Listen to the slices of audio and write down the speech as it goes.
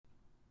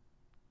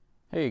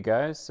Hey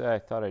guys, I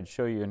thought I'd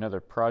show you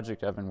another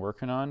project I've been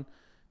working on.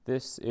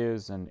 This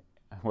is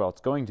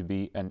it's going to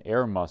be an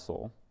air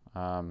muscle.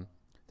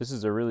 This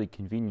is a really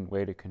convenient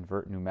way to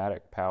convert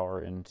pneumatic power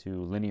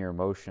into linear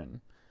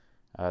motion.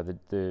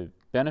 The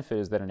benefit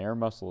is that an air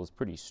muscle is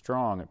pretty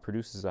strong. It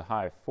produces a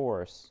high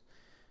force,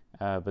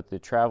 but the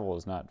travel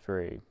is not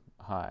very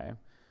high.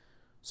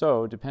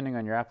 So depending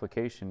on your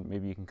application,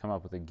 maybe you can come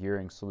up with a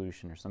gearing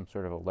solution or some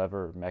sort of a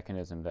lever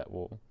mechanism that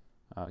will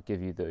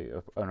give you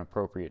an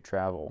appropriate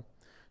travel.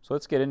 So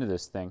let's get into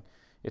this thing.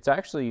 It's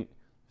actually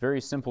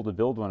very simple to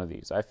build one of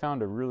these. I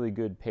found a really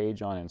good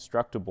page on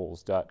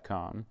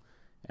instructables.com,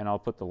 and I'll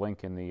put the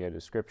link in the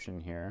description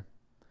here.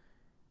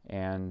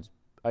 And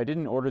I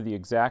didn't order the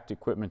exact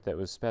equipment that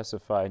was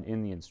specified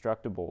in the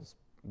Instructables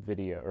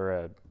video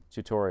or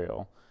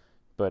tutorial,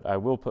 but I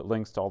will put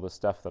links to all the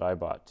stuff that I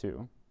bought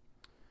too.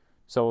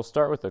 So we'll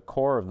start with the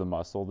core of the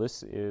muscle.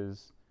 This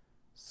is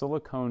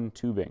silicone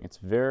tubing. It's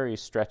very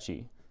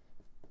stretchy.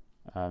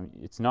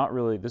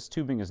 This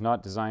tubing is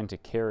not designed to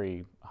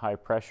carry high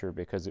pressure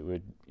because it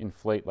would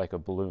inflate like a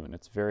balloon.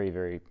 It's very,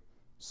 very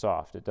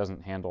soft. It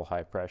doesn't handle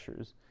high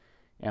pressures.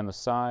 And the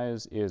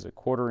size is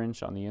 1/4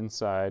 inch on the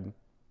inside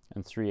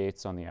and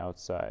 3/8 on the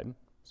outside,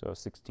 so a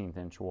 1/16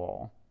 inch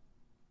wall.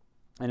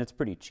 And it's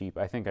pretty cheap.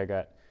 I think I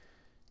got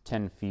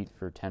 10 feet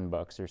for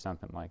 $10 or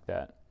something like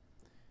that.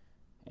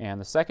 And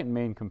the second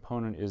main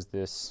component is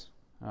this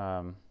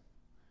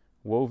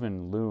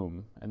woven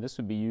loom, and this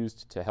would be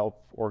used to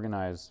help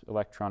organize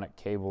electronic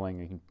cabling.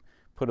 You can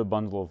put a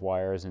bundle of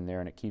wires in there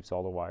and it keeps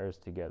all the wires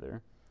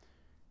together,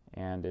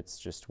 and it's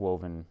just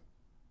woven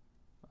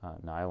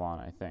nylon,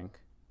 I think.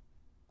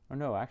 Or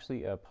no,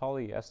 actually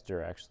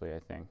polyester, I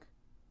think.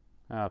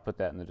 I'll put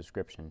that in the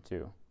description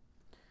too.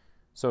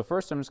 So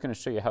first I'm just going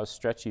to show you how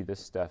stretchy this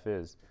stuff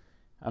is.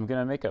 I'm going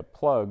to make a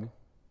plug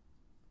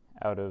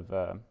out of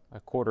a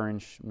 1/4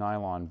 inch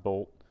nylon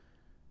bolt,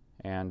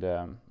 and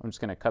I'm just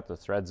going to cut the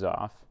threads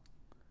off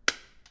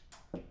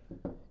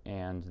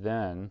and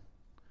then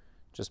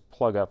just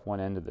plug up one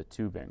end of the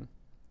tubing.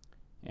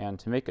 And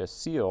to make a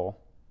seal,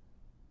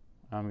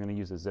 I'm going to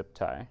use a zip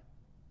tie.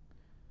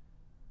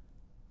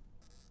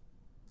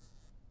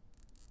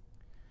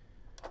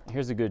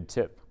 Here's a good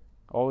tip.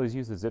 Always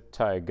use a zip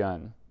tie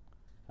gun.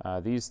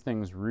 These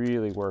things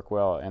really work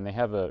well, and they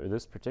have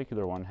this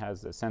particular one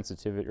has a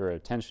sensitivity or a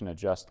tension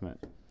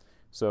adjustment.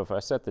 So if I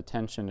set the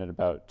tension at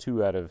about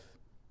 2 out of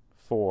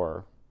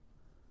 4,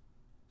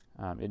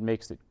 it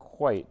makes it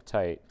quite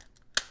tight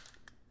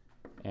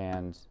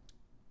and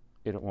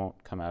it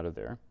won't come out of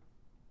there.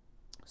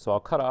 So I'll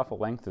cut off a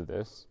length of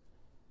this,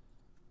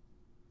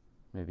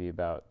 maybe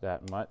about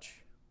that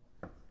much,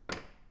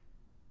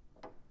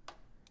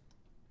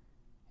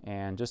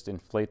 and just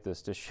inflate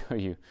this to show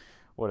you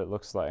what it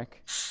looks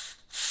like.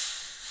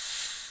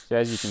 So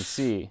as you can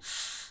see,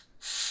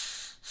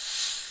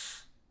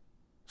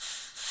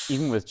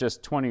 even with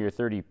just 20 or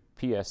 30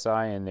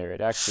 psi in there,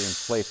 it actually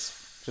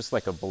inflates just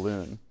like a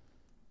balloon.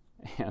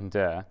 And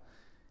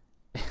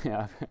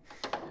yeah,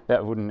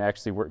 that wouldn't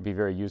actually be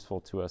very useful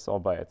to us all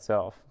by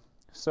itself.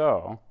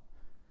 So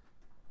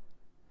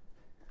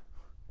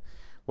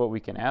what we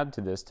can add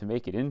to this to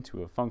make it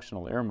into a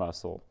functional air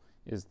muscle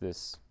is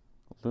this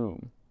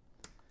loom.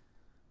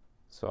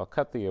 So I'll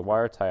cut the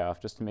wire tie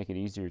off just to make it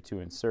easier to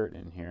insert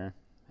in here.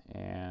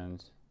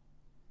 And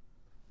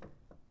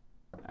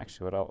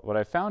actually what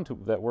I found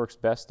that works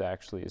best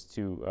actually is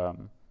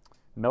to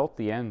melt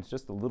the ends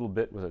just a little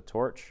bit with a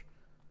torch.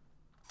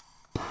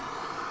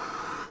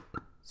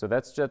 So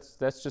that's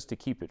just to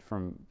keep it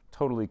from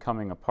totally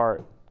coming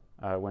apart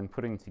when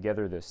putting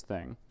together this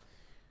thing.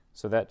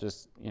 So that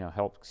just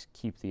helps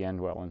keep the end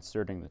while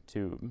inserting the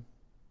tube.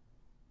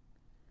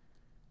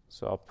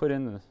 So I'll put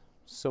in the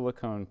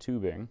silicone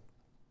tubing,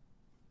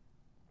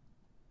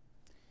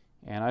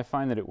 and I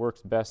find that it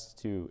works best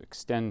to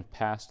extend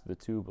past the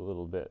tube a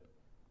little bit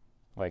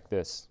like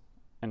this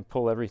and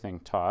pull everything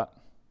taut.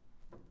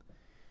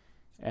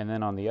 And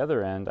then on the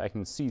other end I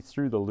can see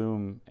through the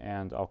loom,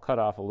 and I'll cut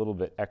off a little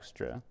bit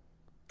extra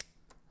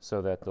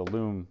so that the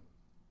loom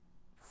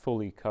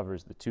fully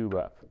covers the tube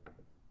up.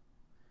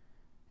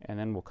 And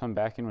then we'll come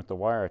back in with the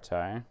wire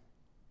tie.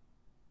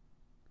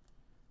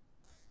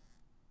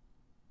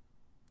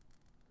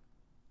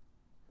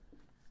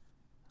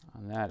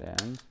 On that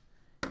end.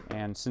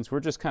 And since we're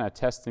just kind of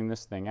testing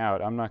this thing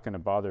out, I'm not going to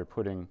bother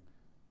putting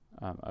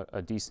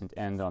a decent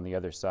end on the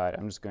other side.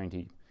 I'm just going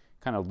to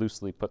kind of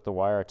loosely put the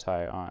wire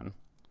tie on.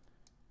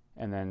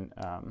 And then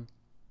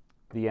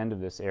the end of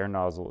this air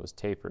nozzle is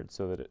tapered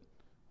so that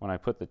when I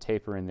put the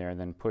taper in there and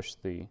then push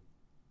the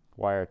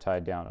wire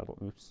tie down, it'll,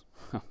 oops,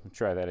 I'll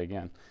try that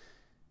again.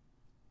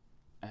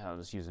 I'll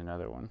just use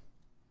another one.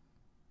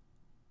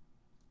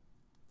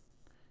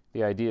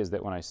 The idea is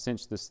that when I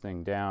cinch this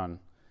thing down,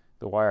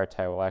 the wire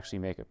tie will actually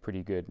make a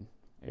pretty good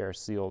air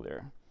seal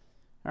there.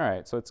 All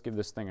right, so let's give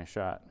this thing a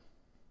shot.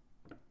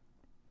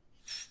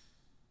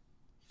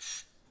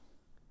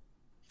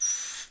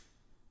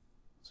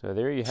 So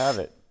there you have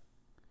it.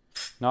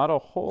 Not a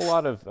whole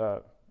lot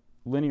of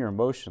linear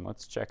motion.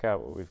 Let's check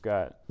out what we've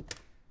got.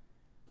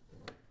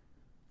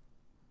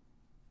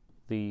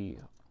 the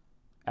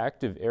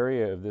active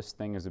area of this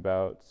thing is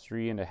about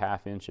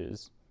 3.5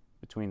 inches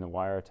between the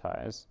wire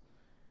ties,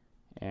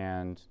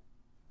 and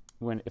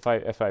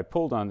if I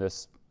pulled on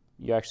this,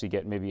 you actually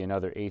get maybe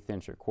another 1/8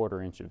 inch or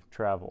 1/4 inch of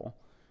travel,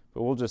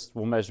 but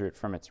we'll measure it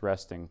from its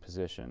resting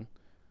position.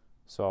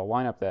 So I'll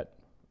line up that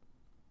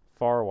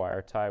far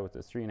wire tie with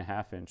the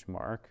 3.5 inch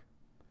mark,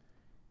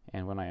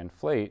 and when I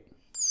inflate,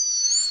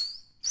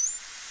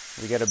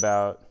 we get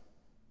about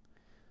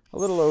a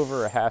little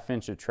over 1/2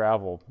 inch of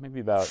travel, maybe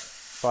about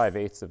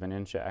 5/8 of an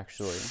inch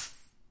actually.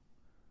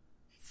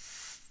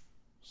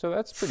 So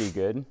that's pretty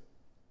good.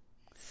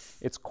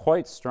 It's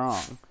quite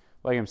strong.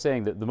 Like I'm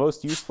saying, that the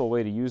most useful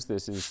way to use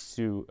this is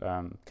to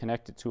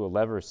connect it to a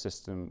lever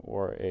system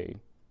or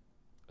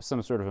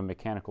some sort of a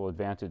mechanical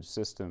advantage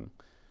system,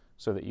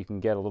 so that you can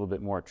get a little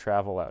bit more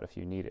travel out if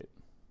you need it.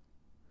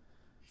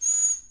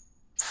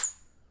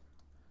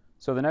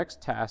 So the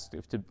next task,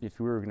 if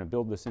we were going to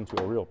build this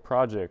into a real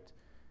project,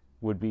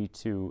 would be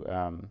to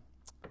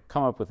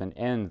come up with an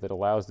end that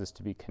allows this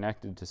to be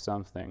connected to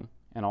something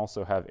and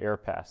also have air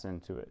pass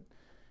into it.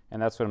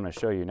 And that's what I'm going to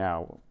show you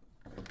now,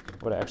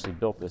 what I actually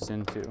built this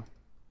into.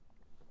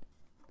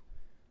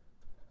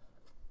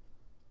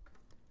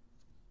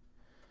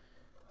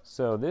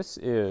 So this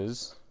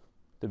is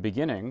the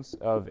beginnings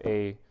of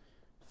a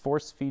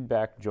force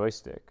feedback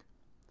joystick.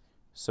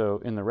 So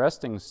in the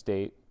resting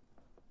state,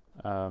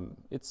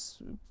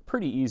 it's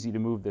pretty easy to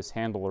move this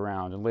handle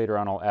around, and later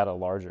on I'll add a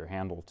larger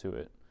handle to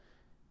it.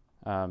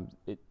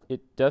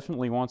 It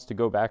definitely wants to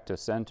go back to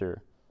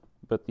center,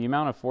 but the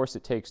amount of force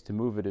it takes to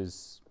move it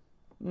is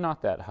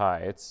not that high.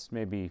 It's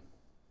maybe,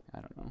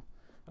 I don't know,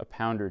 a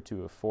pound or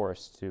two of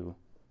force to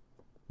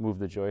move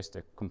the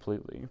joystick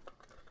completely.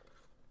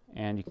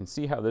 And you can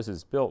see how this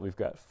is built. We've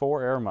got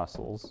 4 air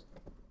muscles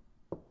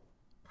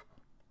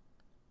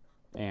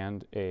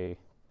and a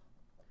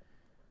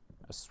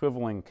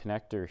swiveling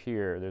connector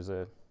here. There's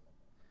a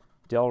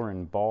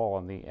Delrin ball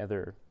on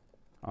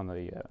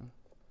the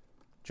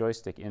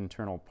joystick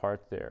internal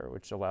part there,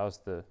 which allows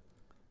the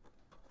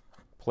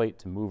plate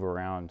to move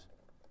around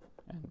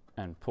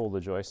and pull the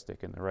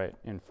joystick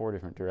in 4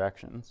 different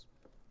directions.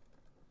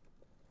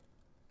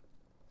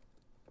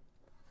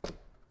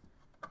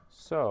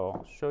 So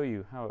I'll show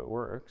you how it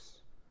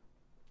works.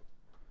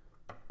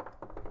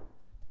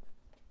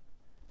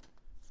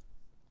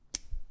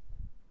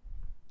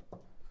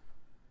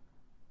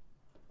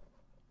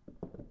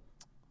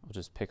 I'll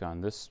just pick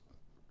on this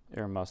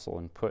air muscle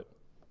and put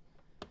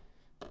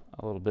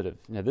a little bit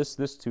of, now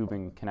this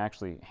tubing can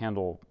actually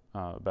handle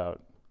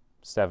about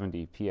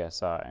 70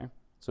 psi.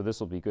 So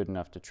this will be good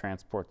enough to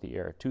transport the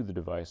air to the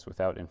device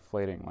without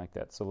inflating like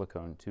that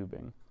silicone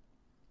tubing.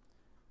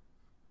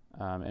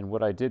 And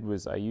what I did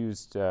was I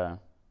used a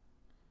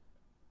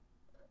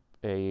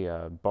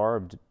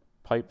barbed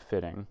pipe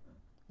fitting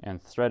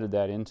and threaded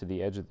that into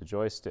the edge of the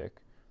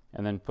joystick,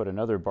 and then put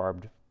another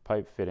barbed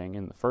pipe fitting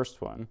in the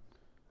first one,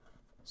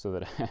 so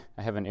that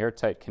I have an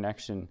airtight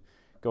connection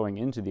going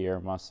into the air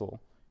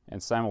muscle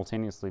and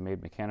simultaneously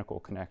made mechanical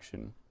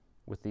connection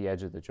with the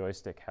edge of the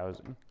joystick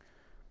housing.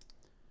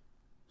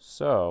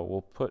 So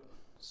we'll put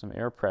some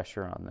air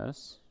pressure on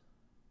this.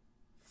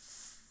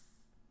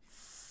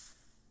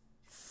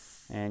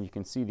 And you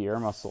can see the air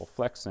muscle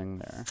flexing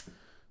there.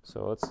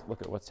 So let's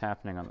look at what's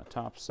happening on the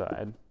top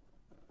side.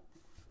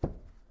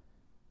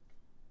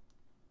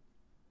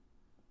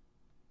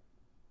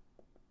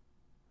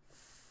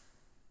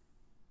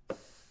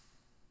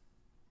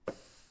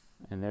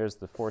 And there's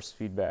the force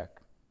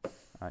feedback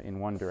in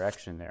one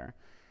direction there.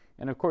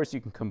 And of course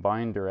you can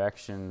combine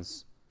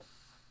directions,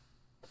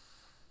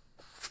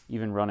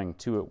 even running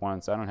 2 at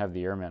once. I don't have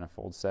the air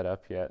manifold set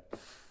up yet,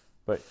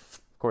 but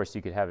of course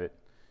you could have it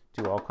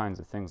do all kinds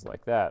of things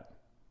like that.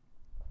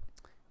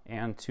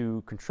 And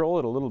to control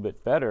it a little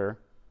bit better,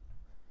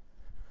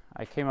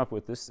 I came up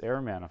with this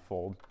air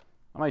manifold.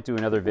 I might do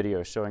another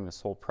video showing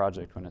this whole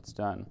project when it's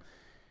done.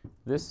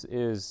 This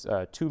is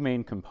 2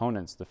 main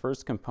components. The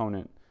first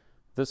component,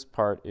 this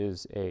part,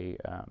 is a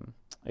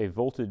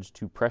voltage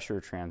to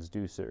pressure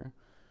transducer.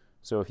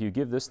 So if you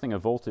give this thing a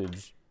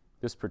voltage,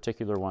 this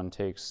particular one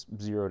takes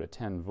 0 to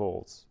 10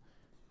 volts.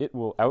 It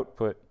will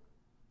output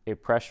a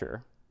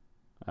pressure,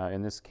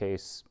 in this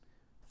case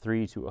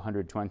 3 to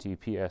 120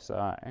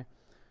 psi.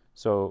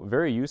 So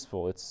very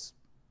useful.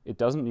 It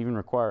doesn't even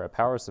require a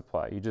power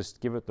supply. You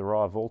just give it the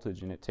raw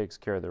voltage and it takes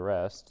care of the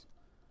rest.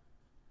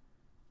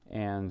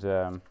 And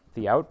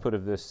the output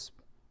of this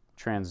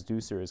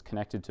transducer is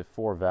connected to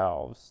 4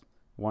 valves,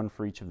 1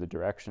 for each of the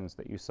directions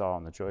that you saw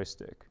on the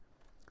joystick.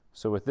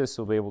 So with this,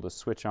 you'll be able to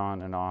switch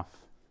on and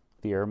off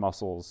the air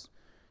muscles.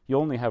 You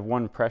only have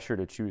 1 pressure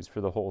to choose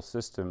for the whole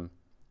system,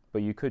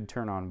 but you could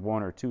turn on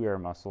 1 or 2 air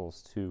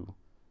muscles to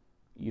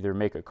either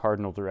make a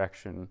cardinal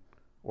direction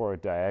or a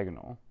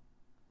diagonal.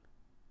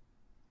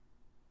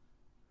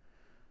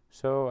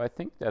 So I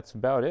think that's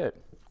about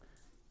it.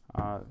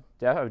 I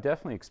would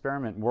definitely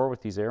experiment more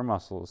with these air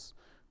muscles.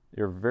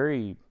 They're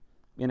very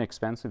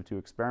inexpensive to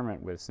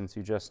experiment with, since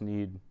you just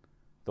need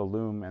the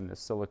loom and the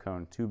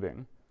silicone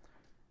tubing.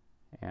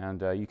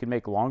 And you can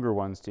make longer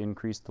ones to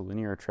increase the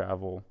linear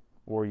travel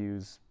or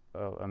use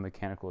a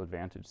mechanical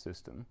advantage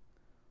system.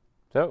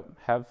 So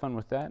have fun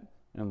with that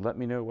and let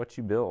me know what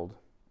you build.